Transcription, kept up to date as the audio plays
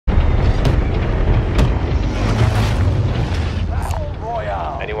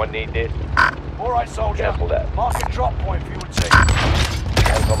this. All right, soldier. Cancel that. Mark a drop point for your team.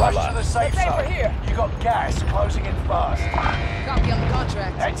 Cancel my Rush to the line. safe Let's aim zone. for here. You got gas closing in fast. Copy on the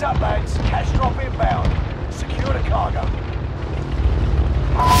contract. Heads up, lads. Cash drop inbound. Secure the cargo.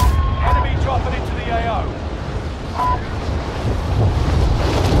 Enemy dropping into the AO.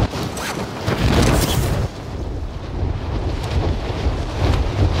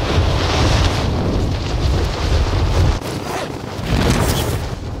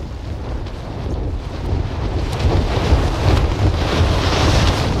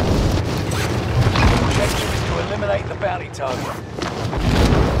 Objective is to eliminate the bounty target.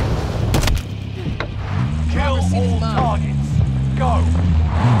 Kill all targets. Go.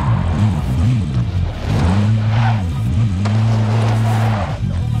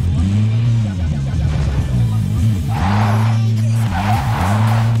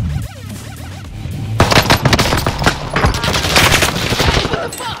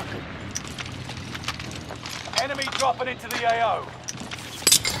 Enemy dropping into the AO.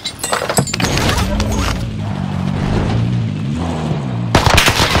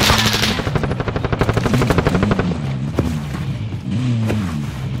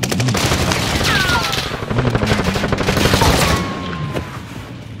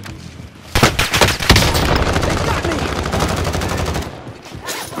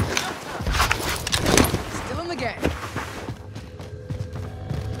 Still in the game.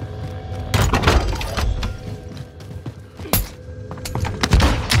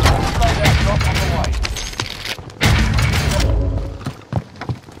 Loadout drop on the way.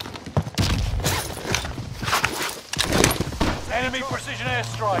 Enemy precision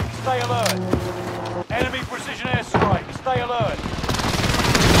airstrike. Stay alert. Enemy precision airstrike. Stay alert.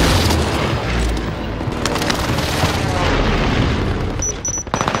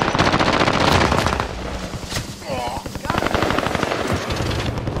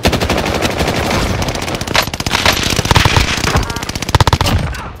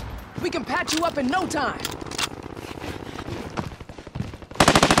 We can patch you up in no time.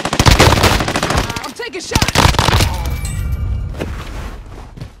 I'm taking shots.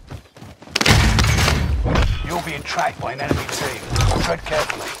 You're being tracked by an enemy team. Tread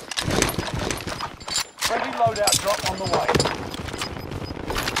carefully. Friendly loadout drop on the way.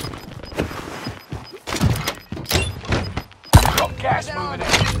 Got gas moving in.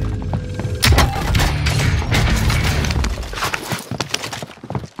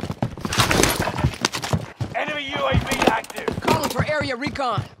 Enemy UAV active. Calling for area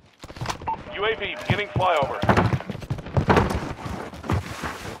recon. UAV beginning flyover.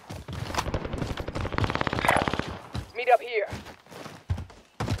 Meet up here.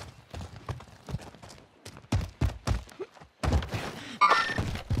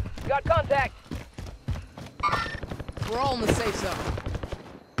 Got contact. We're all in the safe zone.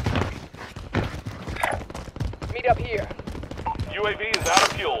 Meet up here. UAV is out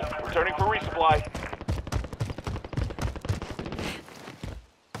of fuel. Returning for resupply.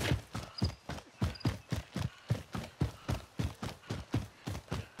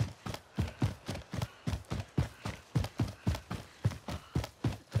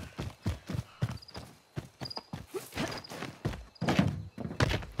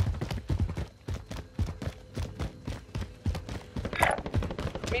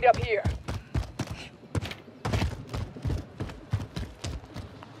 Meet up here.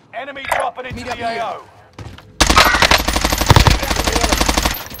 Enemy dropping into Meet the up here. AO.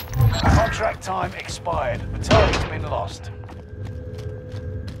 Contract time expired. The target's been lost.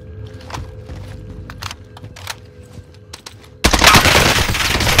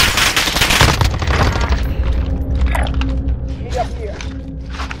 Meet up here.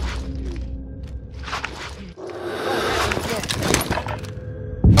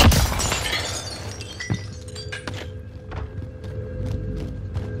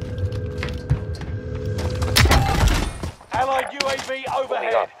 Allied UAV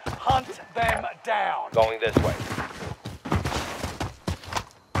overhead. Hunt them down. Going this way.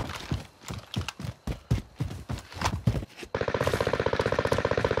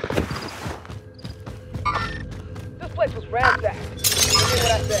 This place was ransacked. Hear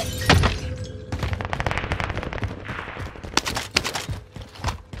what I say.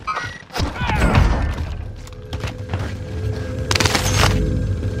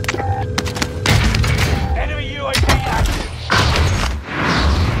 Enemy UAV active.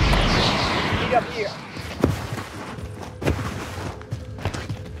 Meet up here.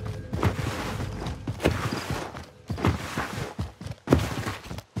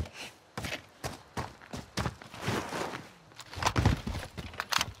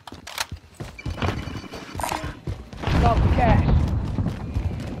 Drop the cash.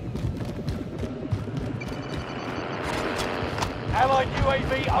 Allied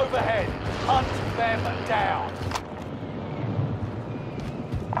UAV overhead. Hunt them down.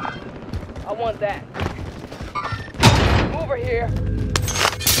 I want that. Over here.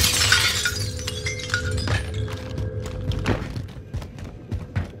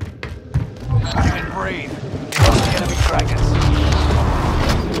 You can breathe. You're on the enemy trackers.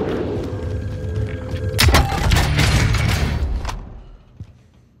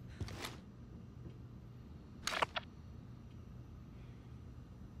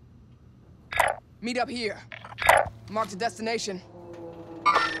 Meet up here. Mark the destination.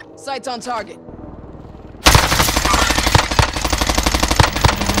 Sights on target.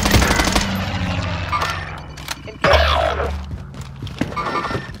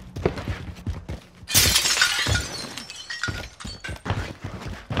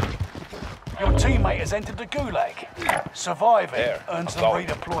 Your teammate has entered the gulag. Surviving There, earns them assault.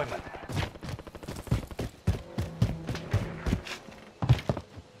 redeployment.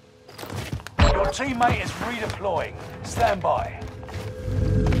 Your teammate is redeploying. Stand by.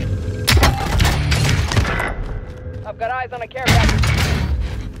 I've got eyes on a care package.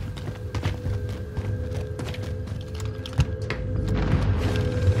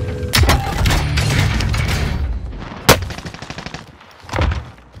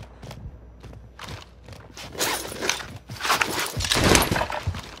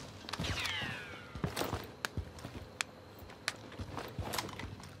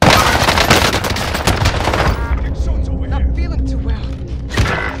 Not feeling too well.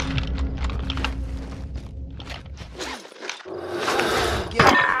 Get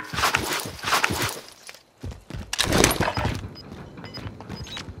up.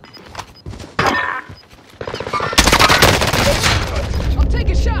 I'll take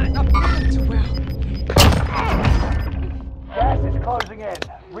a shot. Not feeling too well. Gas is closing in.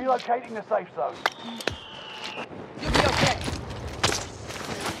 Relocating the safe zone. You'll be okay.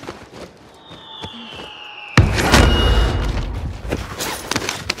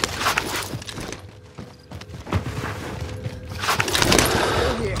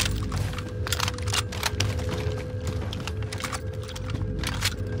 Still here.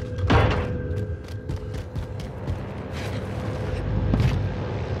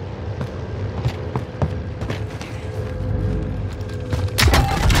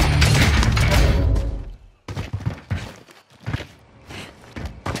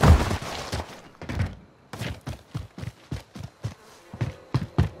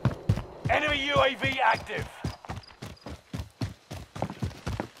 Enemy UAV active.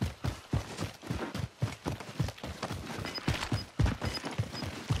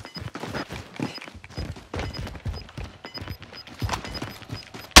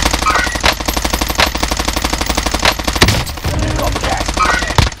 You've got gas moving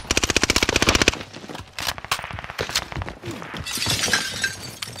in.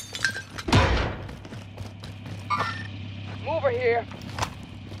 Move over here.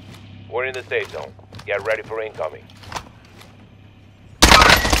 We're in the safe zone. Get ready for incoming.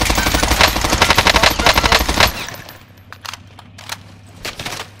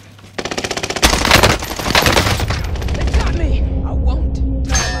 They got me. I won't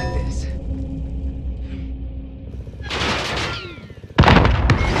die like this.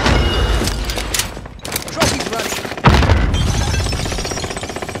 Trophy's ready.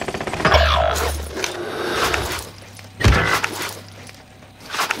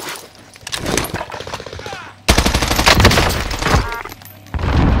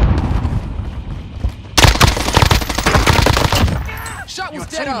 Shot Your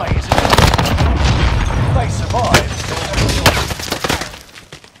was dead on. teammate is in. They survived.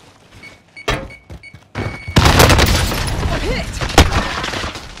 I'm hit.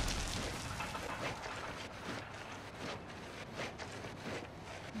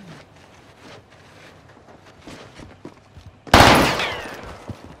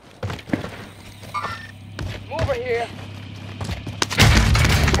 Move over here.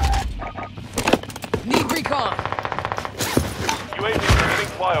 Need recon. UAV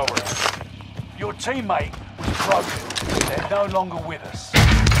beginning flyover. Your teammate was broken. They're no longer with us.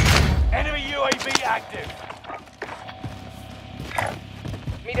 Enemy UAV active.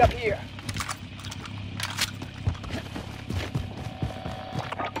 Meet up here.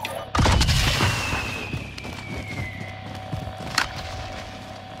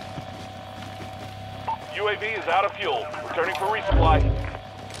 UAV is out of fuel. Returning for resupply.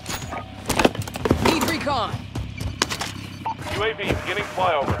 Need recon. UAV beginning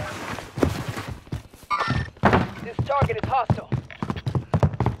flyover. This target is hostile.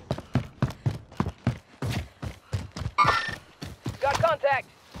 Got contact.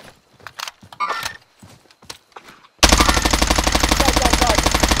 Got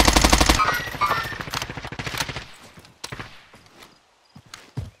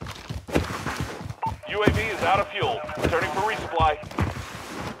UAV is out of fuel. Returning for resupply.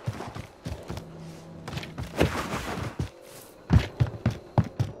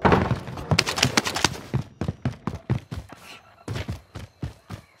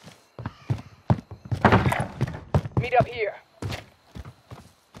 Meet up here.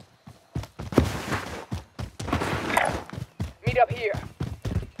 Meet up here.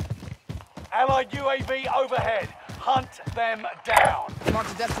 Allied UAV overhead. Hunt them down. Mark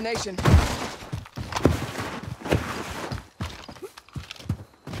the destination.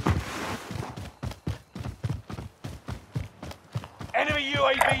 Enemy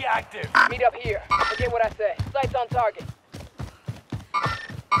UAV active. Meet up here. Forget what I said. Sights on target.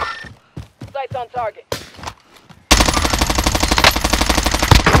 Sights on target.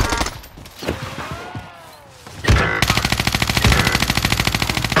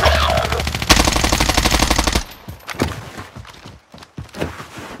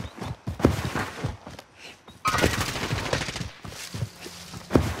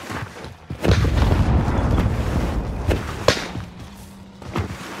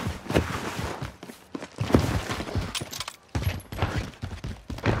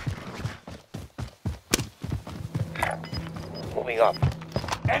 Moving up.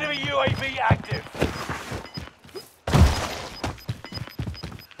 Enemy UAV active.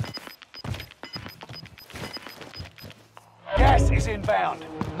 Gas is inbound.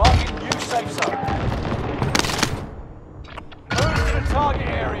 Marking new safe zone. Move to the target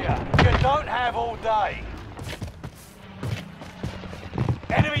area. You don't have all day.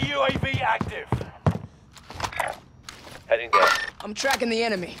 Enemy UAV active. Heading there. I'm tracking the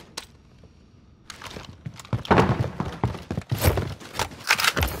enemy.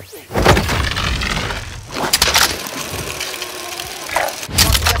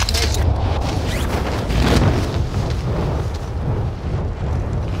 Mark the destination.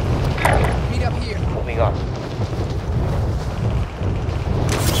 Meet up here. Moving up.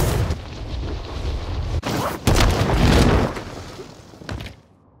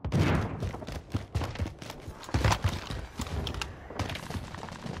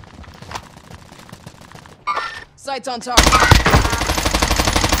 Sights on target.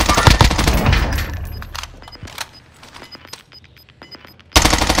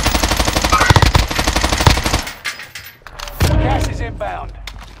 Gas is inbound.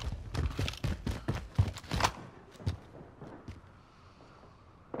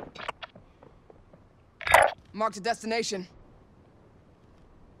 Mark the destination.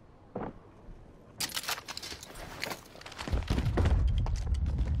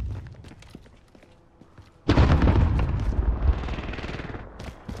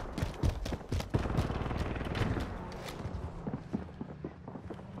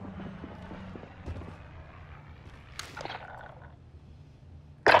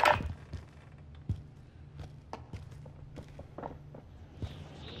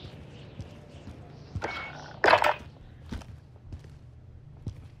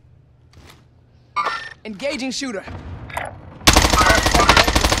 Engaging shooter.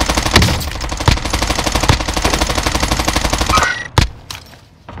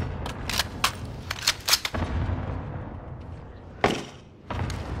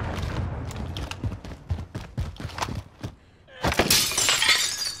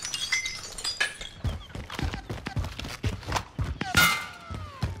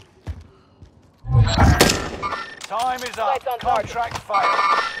 Time is up. Lights on target. Contract failed.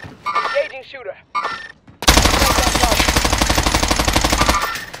 Engaging shooter.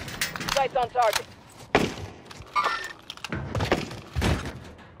 Sights on target.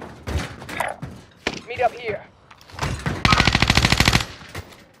 Meet up here.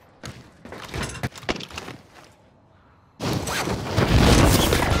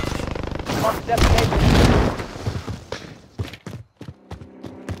 Mark the destination.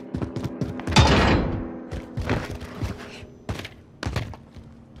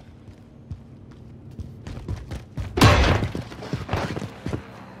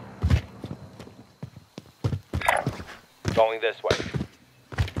 Going this way.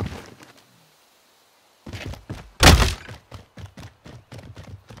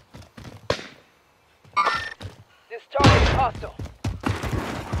 This target is hostile.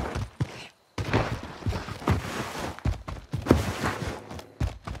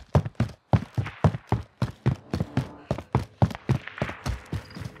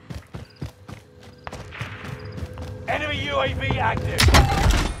 Enemy UAV active.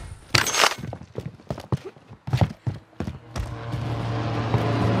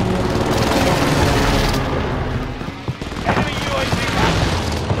 Enemy UAV active.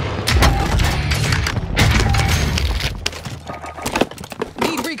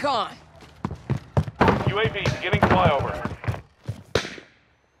 Need recon. UAV beginning flyover.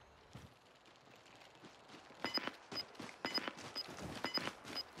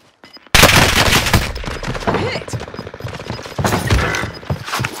 Hit!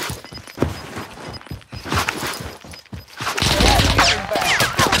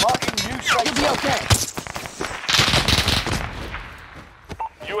 Marking new safe You'll be zone. okay.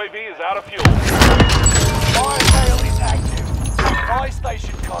 UAV is out of fuel. Fire sale is active. Fire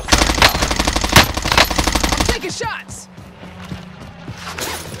station costs. I'm taking shots!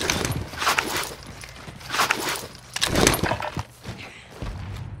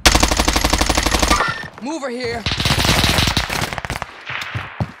 Mover here.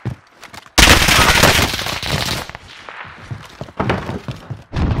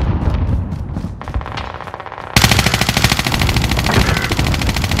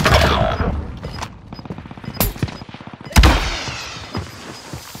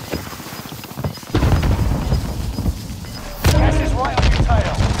 Gas is right on your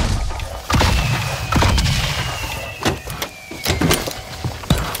tail.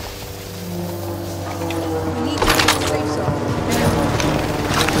 We need to get to the safe zone.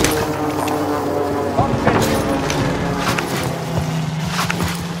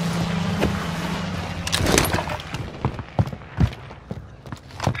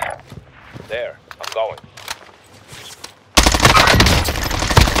 There, I'm going.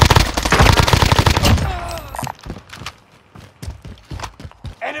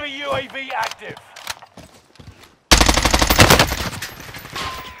 Enemy UAV active.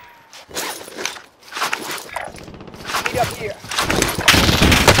 Meet up here.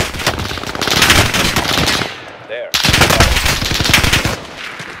 There.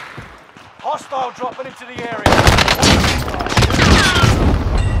 Hostile dropping into the area.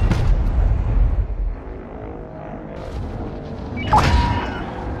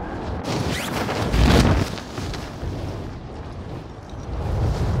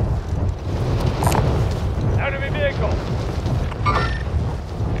 Enemy vehicle.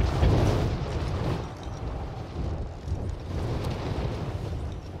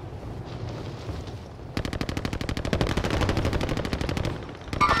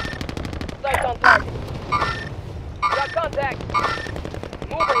 Sights on target. Got contact.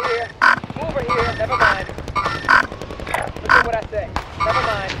 Mover here. Mover here. Never mind. Look at what I say. Never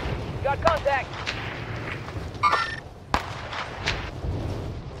mind. Got contact.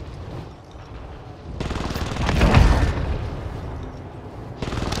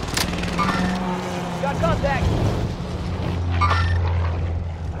 Got contact.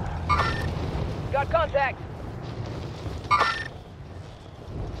 Got contact.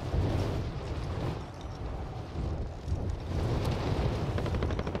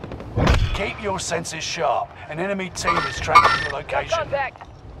 Keep your senses sharp. An enemy team is tracking your Got location. contact.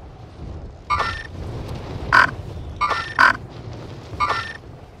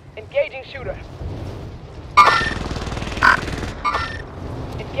 Engaging shooter.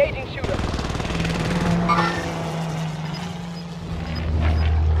 Engaging shooter.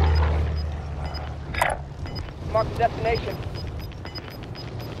 Mark the destination.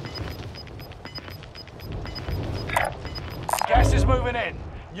 Gas is moving in.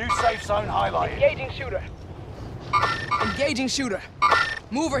 New safe zone highlighted. Engaging shooter. Engaging shooter.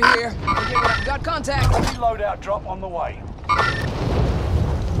 Mover here. Got contact. Enemy loadout drop on the way.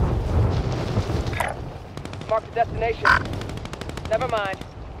 Mark the destination. Never mind.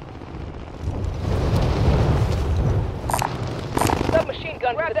 Submachine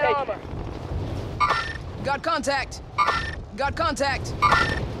gun for the station. Got contact. Got contact.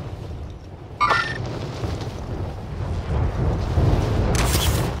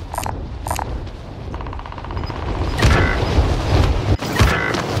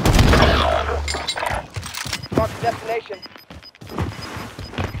 Mark the destination.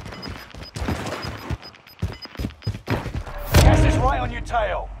 Gas is right on your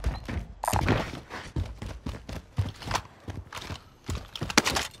tail.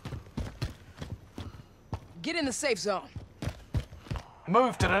 Get in the safe zone.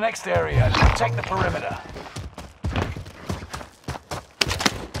 Move to the next area and protect the perimeter.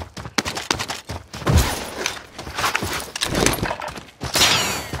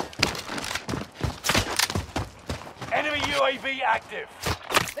 Enemy UAV active.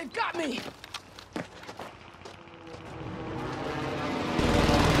 They've got me!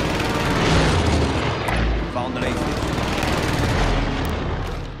 Found an ace.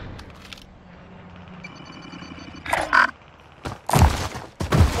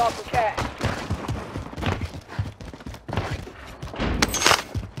 Call for cash.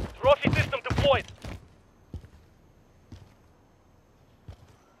 Trophy system deployed.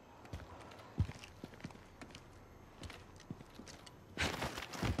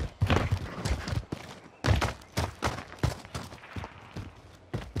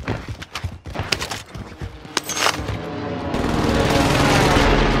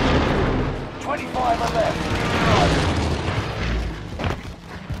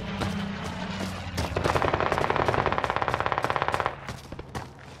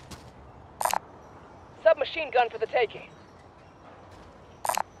 taking.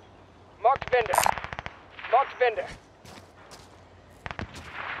 Marked vendor. Marked vendor.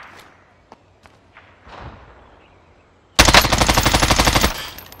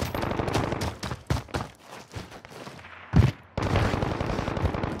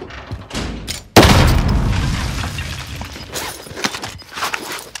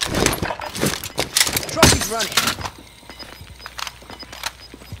 Trophy's running.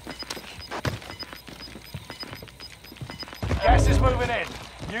 Gas is moving in.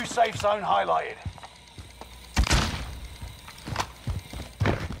 New safe zone highlighted.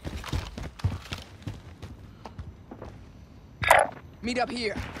 Meet up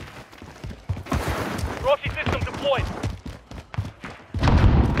here. Rocky system deployed.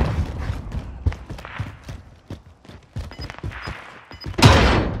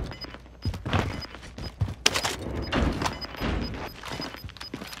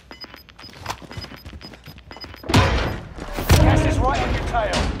 Gas is right on your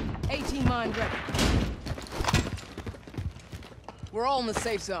tail. 18 mine ready. We're all in the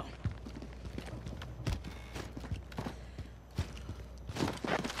safe zone.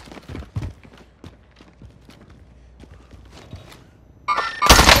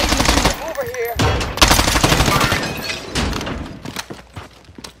 Over here.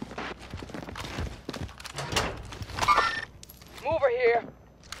 Move over here.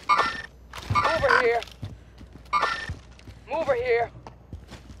 Move over here. Move over here.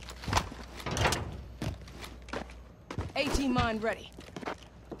 18 mine ready.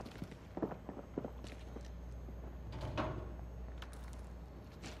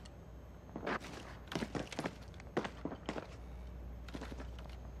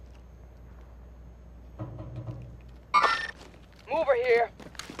 Move over here.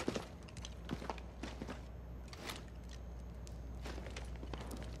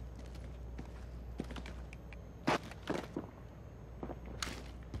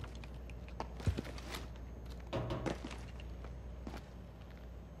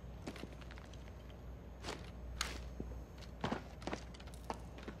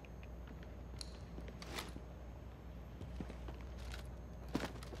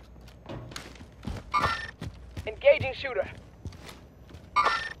 Engaging shooter.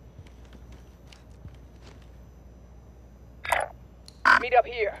 Meet up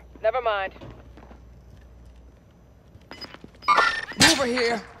here. Never mind. Move over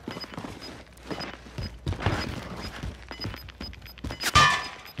here.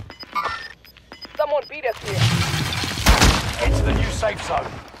 Someone beat us here. Into the new safe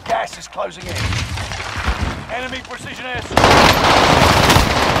zone. Gas is closing in. Enemy precision airstrike.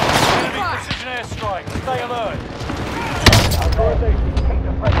 Enemy precision airstrike. Stay alert. Keep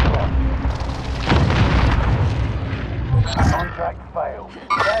the pressure on. Contract failed.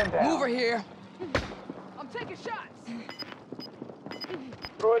 Stand down. Move over here. I'm taking shots.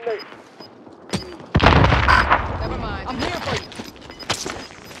 Throw a nade. Never mind. I'm here for you.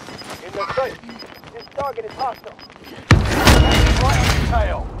 In the safe. This target is hostile. Right on your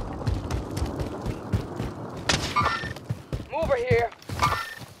tail. Move over here.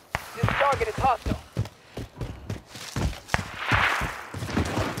 This target is hostile.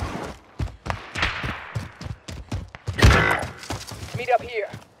 Meet up here.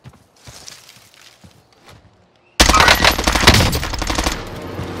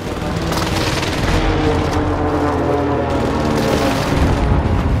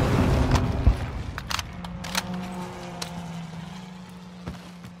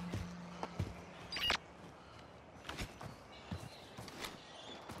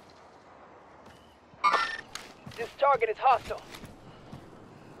 This target is hostile.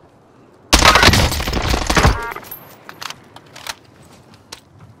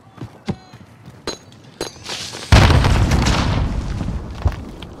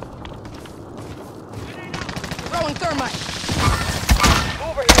 Throwing thermite.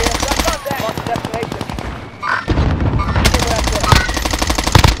 Over here. Got contact. Mark the destination. See what I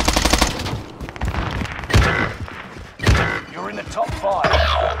said. You're in the top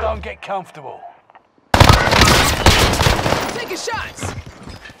 5. Don't get comfortable. Taking shots.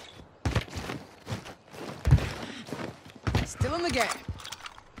 Still in the game.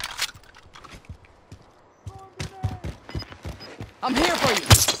 I'm here for you.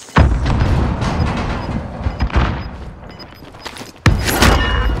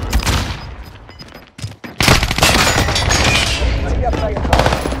 Ready up, player.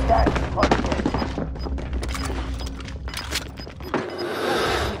 Gas is closing in.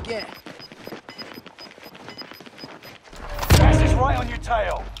 Again. Gas is right on your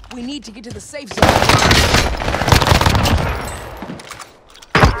tail. We need to get to the safe zone.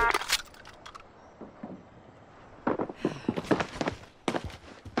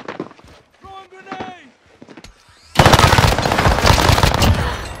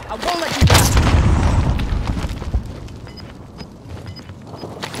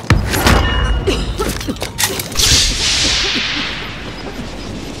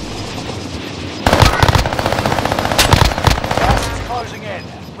 closing in.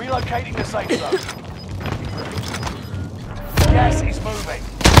 Relocating the safe zone. Gas is moving.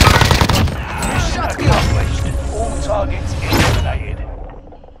 Mission accomplished. All targets eliminated.